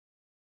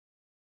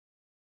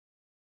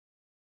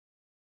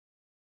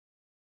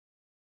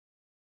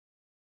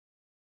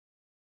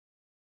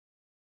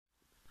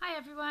Hi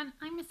everyone,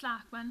 I'm Miss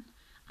Larkman.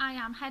 I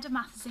am Head of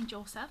Maths at St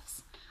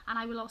Joseph's and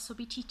I will also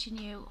be teaching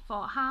you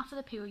for half of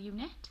the Pure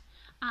unit,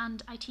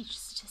 and I teach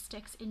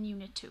statistics in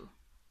Unit 2.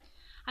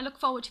 I look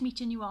forward to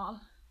meeting you all.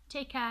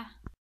 Take care.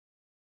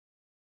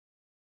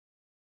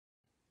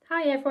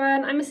 Hi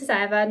everyone, I'm Mrs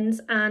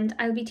Evans and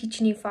I'll be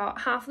teaching you for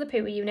half of the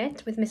Pure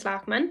unit with Miss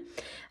Larkman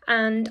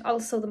and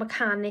also the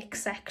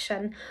mechanics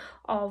section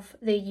of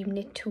the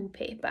Unit 2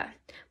 paper.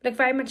 I look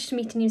very much to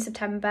meeting you in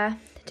September.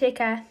 Take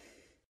care.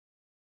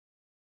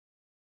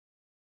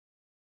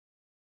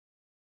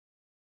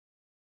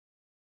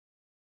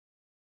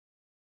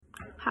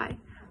 Hi,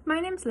 my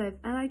name's Liv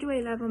and I do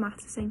A-Level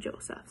Maths at St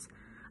Joseph's.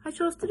 I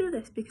chose to do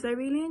this because I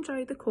really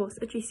enjoyed the course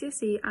at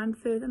GCSE and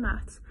further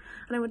maths,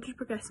 and I wanted to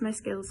progress my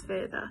skills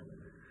further.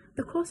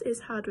 The course is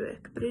hard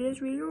work, but it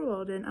is really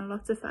rewarding and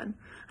lots of fun,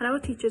 and our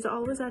teachers are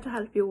always there to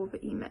help you over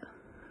email.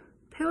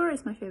 Pure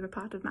is my favourite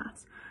part of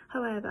maths.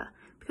 However,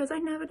 because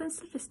I've never done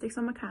statistics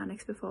or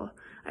mechanics before,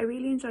 I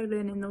really enjoy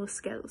learning those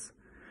skills.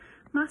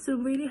 Maths will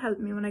really help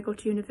me when I go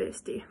to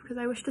university because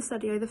I wish to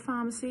study either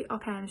pharmacy or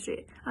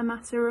chemistry, and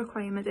maths are a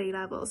requirement at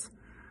A-levels.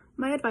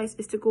 My advice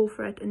is to go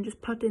for it and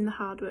just put in the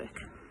hard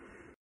work.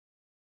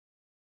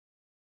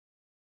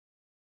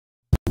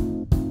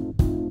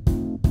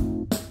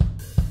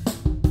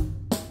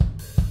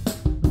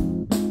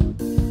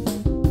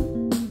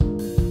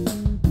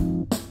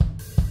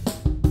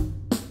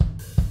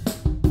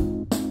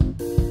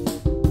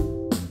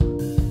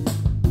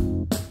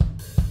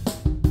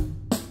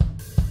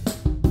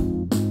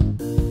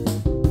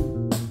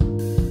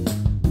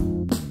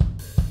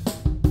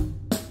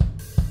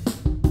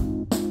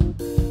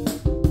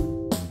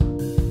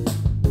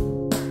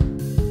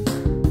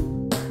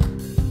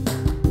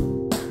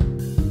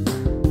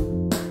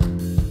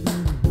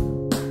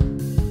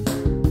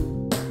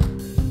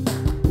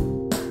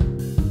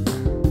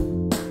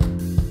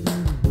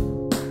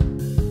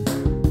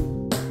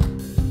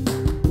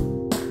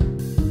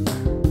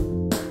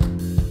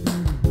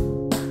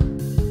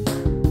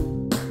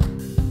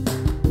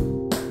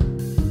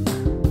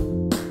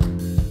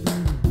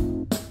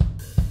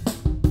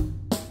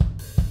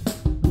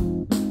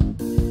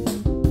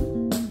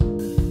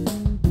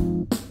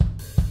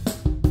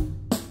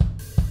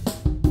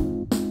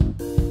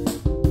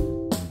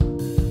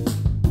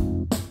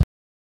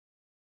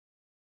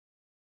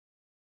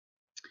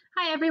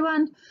 Hi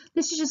everyone,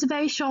 this is just a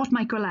very short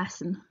micro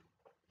lesson.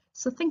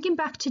 So thinking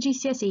back to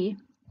GCSE,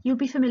 you'll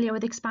be familiar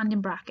with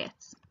expanding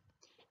brackets.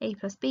 A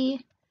plus B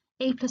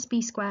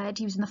squared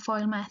using the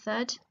FOIL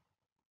method.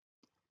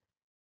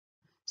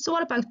 So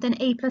what about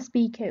then A plus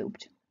B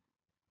cubed?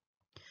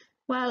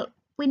 Well,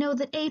 we know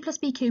that A plus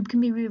B cubed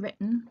can be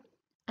rewritten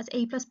as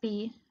A plus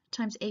B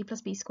times A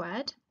plus B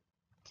squared.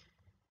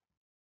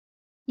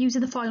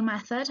 Using the FOIL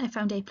method, I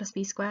found A plus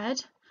B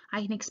squared.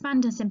 I can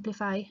expand and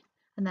simplify,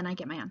 and then I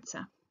get my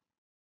answer.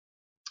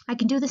 I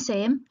can do the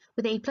same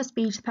with A plus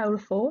B to the power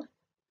of 4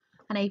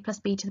 and A plus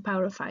B to the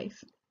power of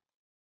 5.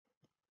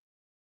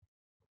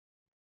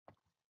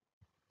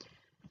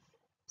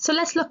 So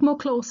let's look more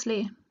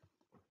closely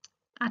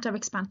at our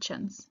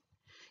expansions.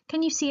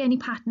 Can you see any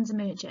patterns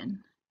emerging?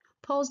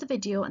 Pause the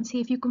video and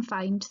see if you can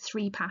find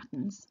 3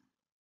 patterns.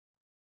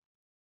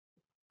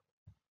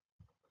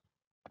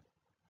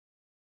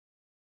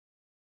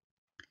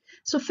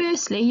 So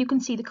firstly, you can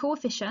see the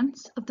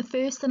coefficients of the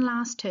first and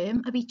last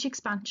term of each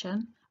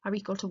expansion are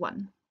equal to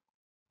 1.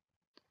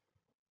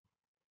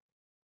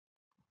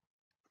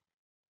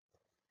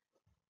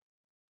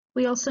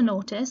 We also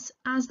notice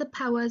as the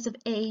powers of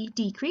A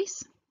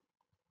decrease,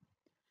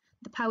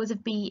 the powers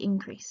of B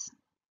increase.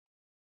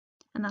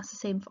 And that's the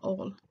same for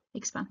all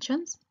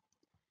expansions.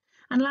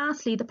 And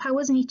lastly, the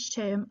powers in each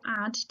term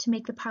add to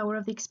make the power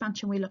of the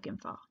expansion we're looking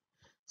for.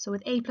 So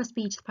with A plus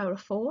B to the power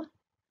of 4,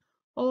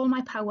 all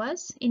my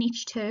powers in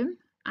each term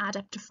add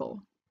up to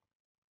 4.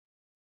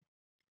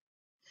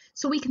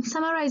 So we can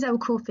summarise our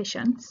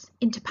coefficients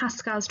into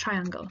Pascal's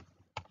triangle.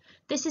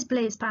 This is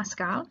Blaise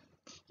Pascal.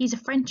 He's a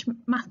French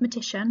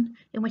mathematician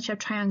in which our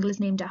triangle is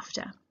named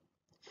after.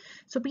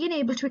 So being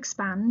able to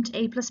expand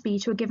A plus B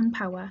to a given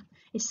power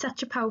is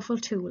such a powerful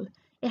tool.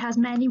 It has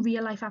many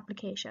real-life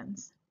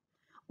applications.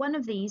 One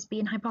of these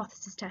being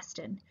hypothesis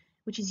testing,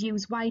 which is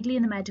used widely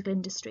in the medical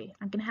industry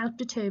and can help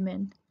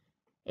determine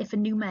if a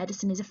new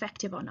medicine is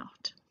effective or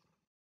not.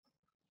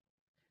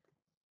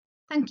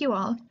 Thank you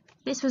all.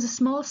 This was a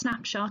small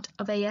snapshot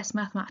of AS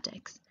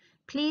Mathematics.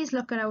 Please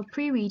look at our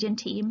pre-reading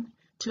team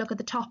to look at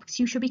the topics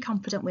you should be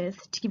confident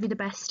with to give you the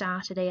best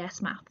start at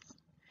AS Maths.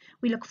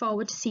 We look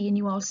forward to seeing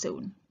you all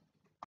soon.